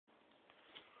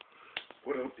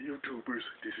What up, YouTubers?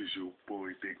 This is your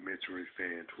boy Big Metroid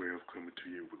Fan 12 coming to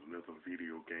you with another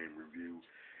video game review.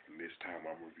 And this time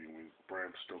I'm reviewing Bram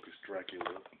Stoker's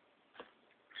Dracula.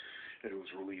 It was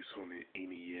released on the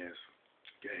NES,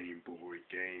 Game Boy,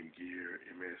 Game Gear,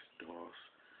 MS-DOS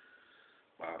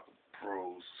by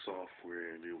Pros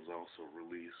Software, and it was also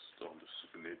released on the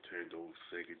Super Nintendo,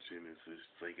 Sega Genesis,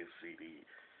 Sega CD,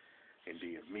 and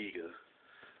the Amiga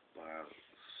by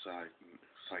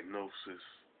Psygnosis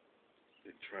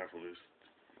and Traveler's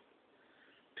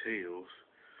Tales.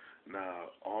 Now,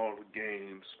 all the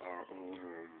games are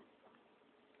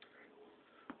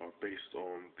based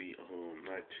on the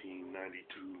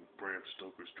 1992 Bram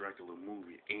Stoker's Dracula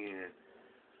movie and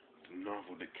the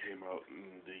novel that came out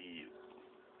in the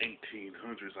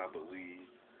 1800s, I believe.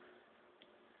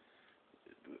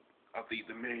 I think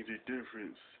the major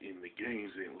difference in the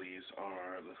games, at least,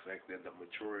 are the fact that the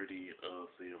majority of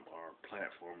them are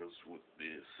platformers, with the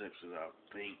exception, I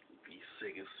think, the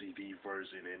Sega CD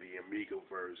version and the Amiga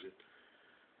version.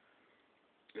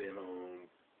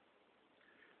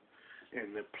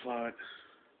 And the plot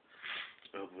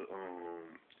of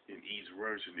in each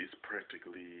version is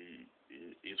practically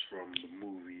is from the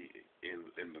movie and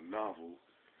the novel,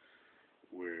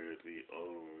 where the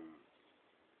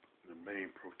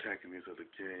main protagonist of the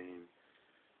game,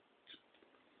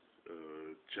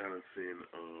 Jonathan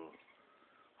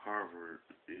Harvard,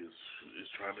 is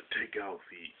trying to take out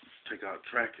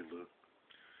Dracula,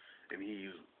 and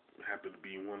he happened to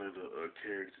be one of the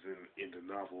characters in the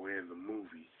novel and the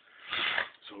movie.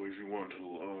 So if you want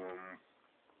to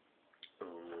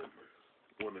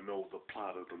know the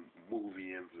plot of the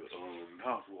movie and the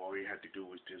novel, all you have to do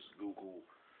is just Google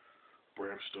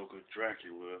Bram Stoker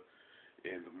Dracula,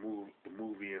 and the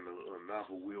movie and the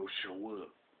novel will show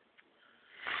up.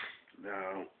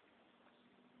 Now,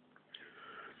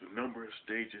 the number of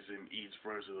stages in each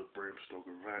version of Bram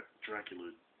Stoker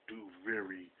Dracula do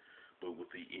vary, but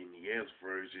with the NES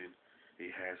version,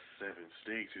 it has 7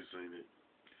 stages in it.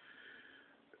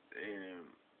 And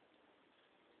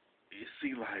it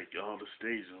seems like all the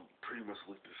stages pretty much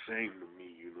look the same to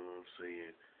me, you know what I'm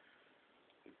saying?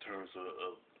 In terms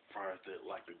of far as that,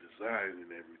 like the design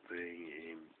and everything,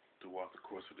 and throughout the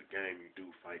course of the game, you do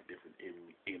fight different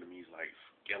enemies like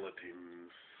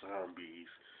skeletons, zombies,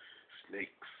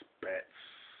 snakes, bats,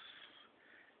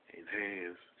 and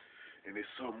hands. And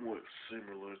it's somewhat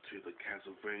similar to the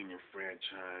Castlevania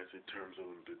franchise in terms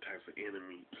of the types of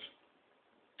enemies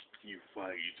you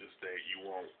fight. Just that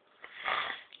you won't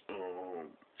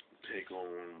take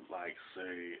on, like,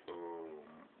 say,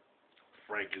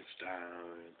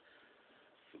 Frankenstein,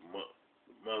 the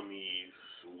mummies,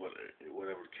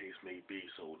 whatever the case may be.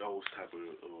 So those type of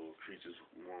creatures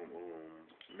won't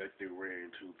make their way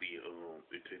into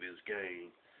this game,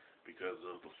 because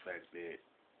of the fact that,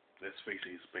 let's face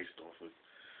it, it's based off of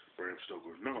Bram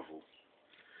Stoker's novel.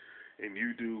 And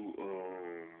you do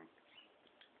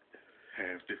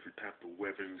have different type of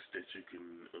weapons that you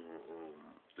can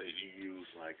that you use,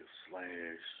 like a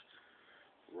slash,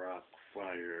 rock,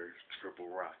 fire, triple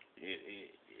rock. And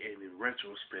in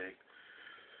retrospect,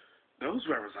 those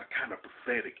weapons are kind of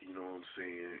pathetic. You know what I'm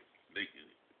saying?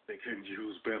 They couldn't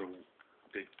use better.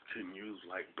 They couldn't use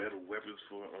like better weapons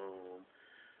for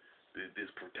this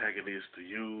protagonist to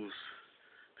use.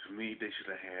 To me, they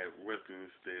should have had weapons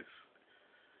that's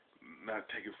not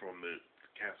taken from the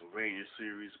Castlevania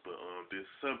series, but there's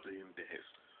something that's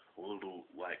a little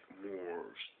like more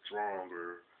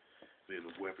stronger than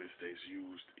the weapons that's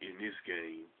used in this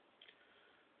game.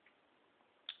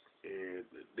 And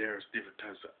there's different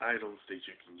types of items that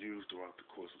you can use throughout the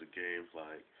course of the game,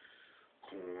 like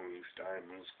coins,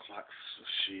 diamonds, clocks,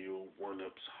 shield,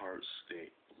 one-ups, hearts,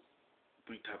 that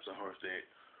 3 types of hearts that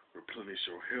replenish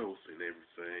your health and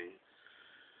everything.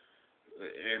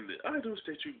 And the items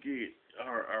that you get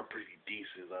are pretty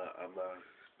decent. I'm not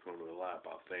gonna lie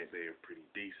about that; they're pretty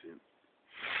decent.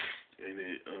 And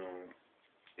it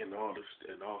in all 7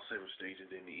 stages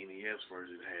in the NES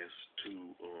version has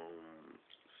 2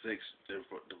 sections. They're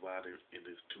divided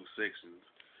into 2 sections: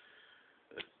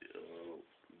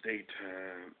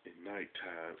 daytime and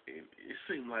nighttime. And it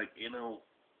seemed like it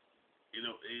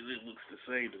looks the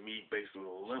same to me based on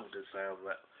the level design,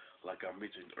 like I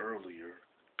mentioned earlier.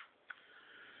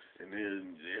 And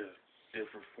then there's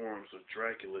different forms of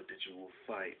Dracula that you will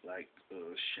fight, like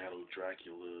Shadow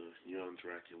Dracula, Young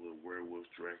Dracula, Werewolf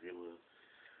Dracula,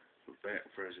 the bat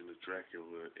version of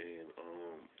Dracula, and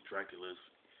Dracula's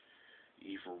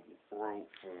evil rogue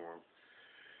form.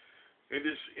 And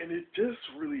it just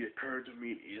really occurred to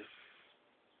me it's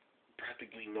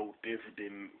practically no different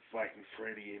than fighting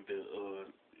Freddy in the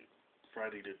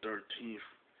Friday the 13th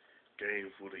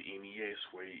game for the NES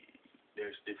where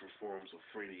there's different forms of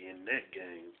Freddy in that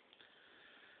game,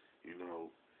 you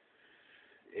know.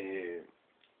 And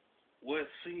what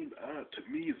seemed odd to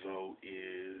me though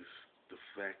is the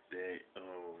fact that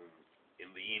in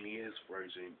the NES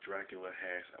version, Dracula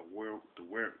has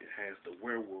has the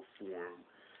werewolf form,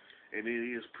 and it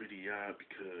is pretty odd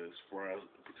because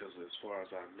as far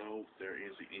as I know, there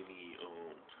isn't any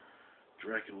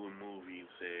Dracula movie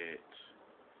that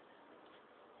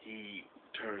he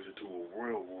turns into a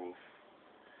werewolf.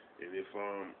 And if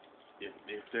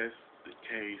that's the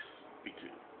case,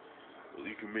 because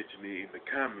you can mention it in the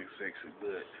comment section,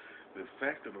 but the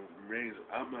fact of the remains,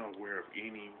 I'm not aware of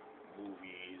any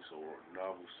movies or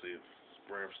novels since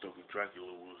Bram Stoker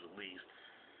Dracula was released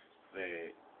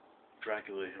that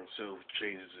Dracula himself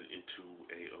changes it into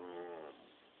a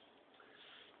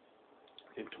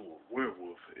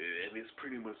werewolf, and it's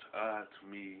pretty much odd to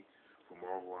me from an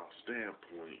overall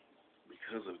standpoint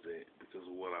because of that, because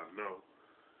of what I know.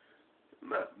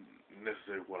 Not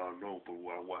necessarily what I know, but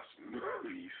what I watch in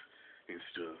movies and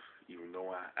stuff. Even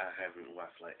though I haven't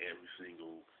watched like every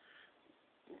single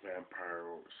vampire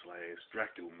slash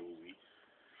Dracula movie.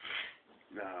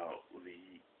 Now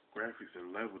the graphics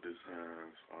and level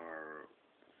designs are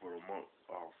for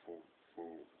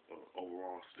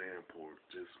overall standpoint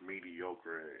just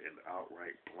mediocre and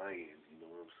outright bland. You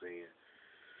know what I'm saying?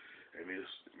 And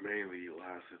this mainly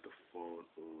lies at the fault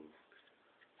of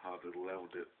how the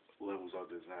levels are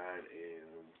designed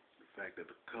and the fact that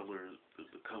the color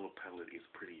palette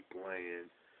is pretty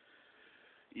bland,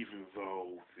 even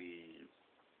though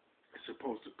it's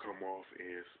supposed to come off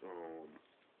as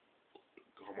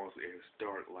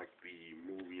dark like the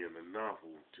movie and the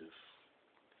novel. Just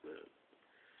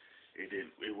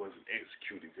it wasn't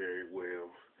executed very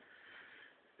well,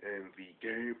 and the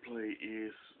gameplay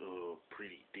is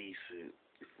pretty decent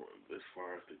as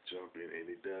far as the jumping, and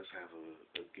it does have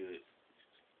a good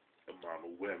amount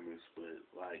of weapons, but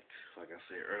like I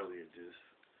said earlier, just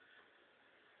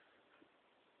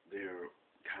they're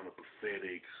kind of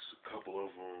pathetic. A couple of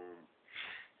them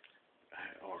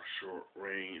are short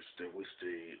range, which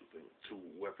the two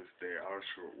weapons there are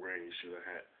short range should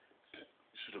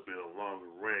have been a longer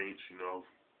range, you know.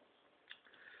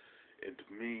 And to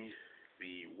me,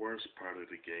 the worst part of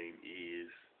the game is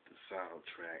the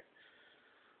soundtrack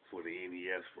for the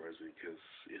NES version, because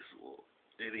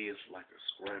it is like a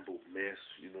scrambled mess,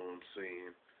 you know what I'm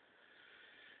saying?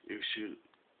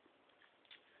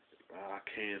 I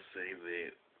can say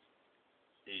that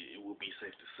it would be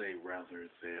safe to say rather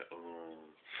that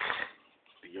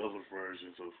the other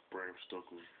versions of Bram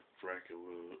Stoker's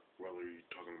Dracula, whether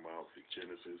you're talking about the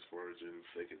Genesis version,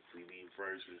 Sega CD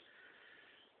version,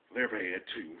 they're bad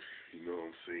too, you know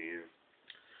what I'm saying?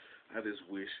 I just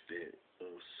wish that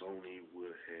Sony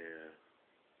would have,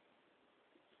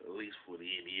 at least for the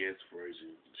NES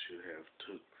version, should have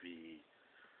took the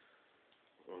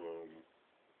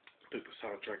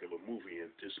soundtrack of the movie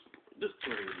and just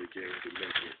put it in the game to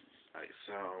make it like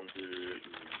sound good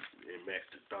and match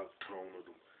the dark tone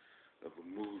of the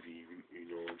movie. You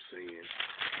know what I'm saying?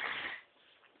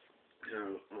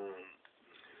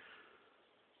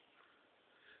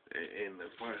 And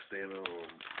as far as that the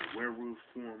werewolf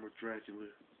form of Dracula,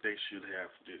 they should have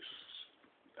just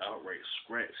outright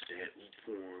scratched that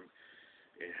form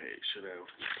and should have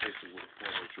replaced it with a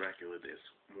form of Dracula that's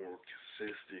more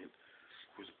consistent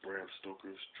with Bram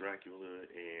Stoker's Dracula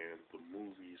and the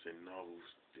movies and novels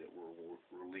that were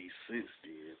released since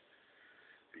then.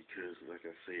 Because, like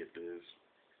I said,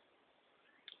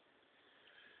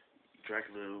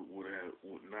 Dracula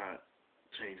would not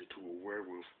change into a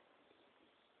werewolf,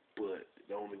 but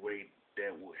the only way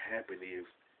that would happen if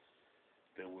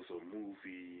there was a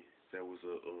movie that was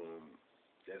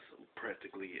that's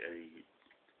practically a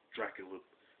Dracula,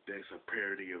 that's a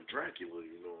parody of Dracula.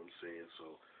 You know what I'm saying?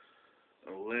 So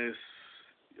unless,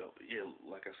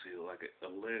 like I said,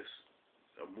 unless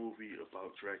a movie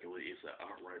about Dracula is an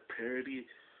outright parody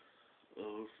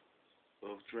of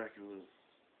Dracula,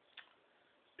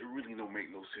 it really don't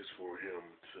make no sense for him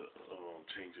to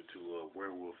change into a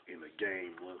werewolf in a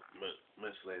game,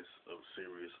 much less a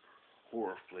serious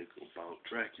horror flick about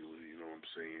Dracula. You know what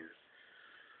I'm saying?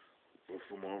 But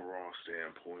from an overall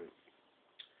standpoint,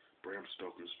 Bram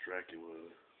Stoker's Dracula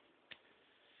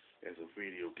as a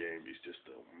video game is just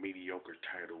a mediocre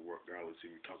title, regardless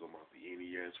if you're talking about the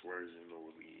NES version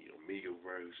or the Amiga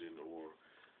version or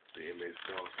the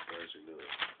MS-DOS version.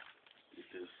 It's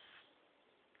just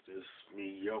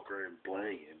mediocre and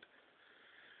bland.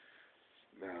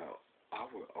 Now, I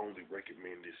would only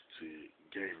recommend this to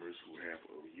gamers who have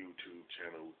a YouTube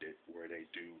channel where they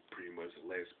do pretty much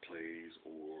let's plays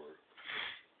or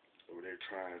they're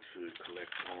trying to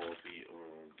collect all the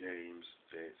games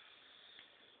that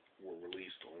were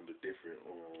released on the different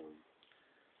on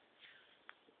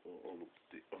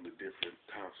the different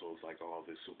consoles, like all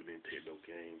the Super Nintendo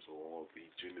games or all the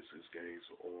Genesis games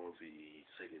or all the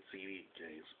Sega CD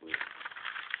games. But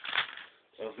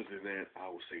other than that,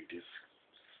 I would say just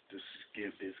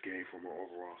give this game from an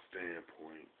overall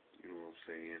standpoint. You know what I'm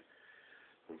saying?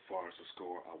 As far as the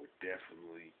score, I would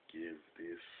definitely give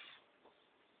this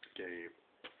game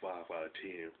a 5 out of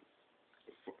 10.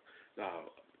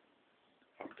 Now,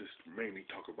 I'm just mainly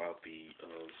talking about the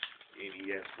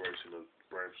NES version of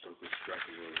Bram Stoker's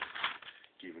Dracula,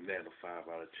 giving that a 5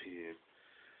 out of 10.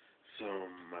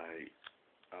 Some I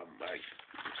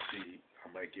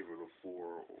might give it a 4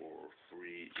 or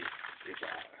 3 if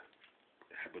I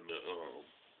happen to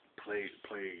play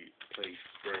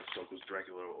Bram Stoker's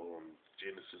Dracula on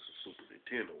Genesis or Super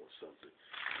Nintendo or something.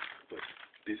 But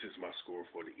this is my score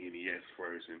for the NES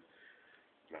version.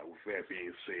 Now, with that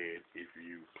being said, if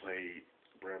you played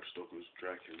Bram Stoker's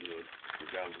Dracula,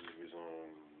 regardless if it's on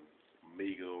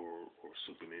Amiga or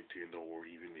Super Nintendo or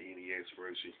even the NES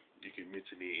version, you can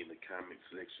mention it in the comment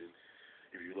section.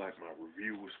 If you like my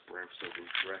review with Bram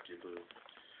Stoker's Dracula,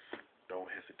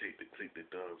 don't hesitate to click the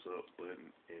thumbs up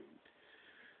button, and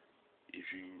if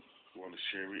you want to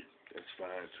share it, that's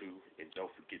fine too. And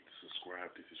don't forget to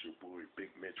subscribe. This is your boy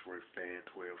Big Metroid Fan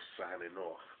 12 signing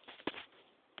off.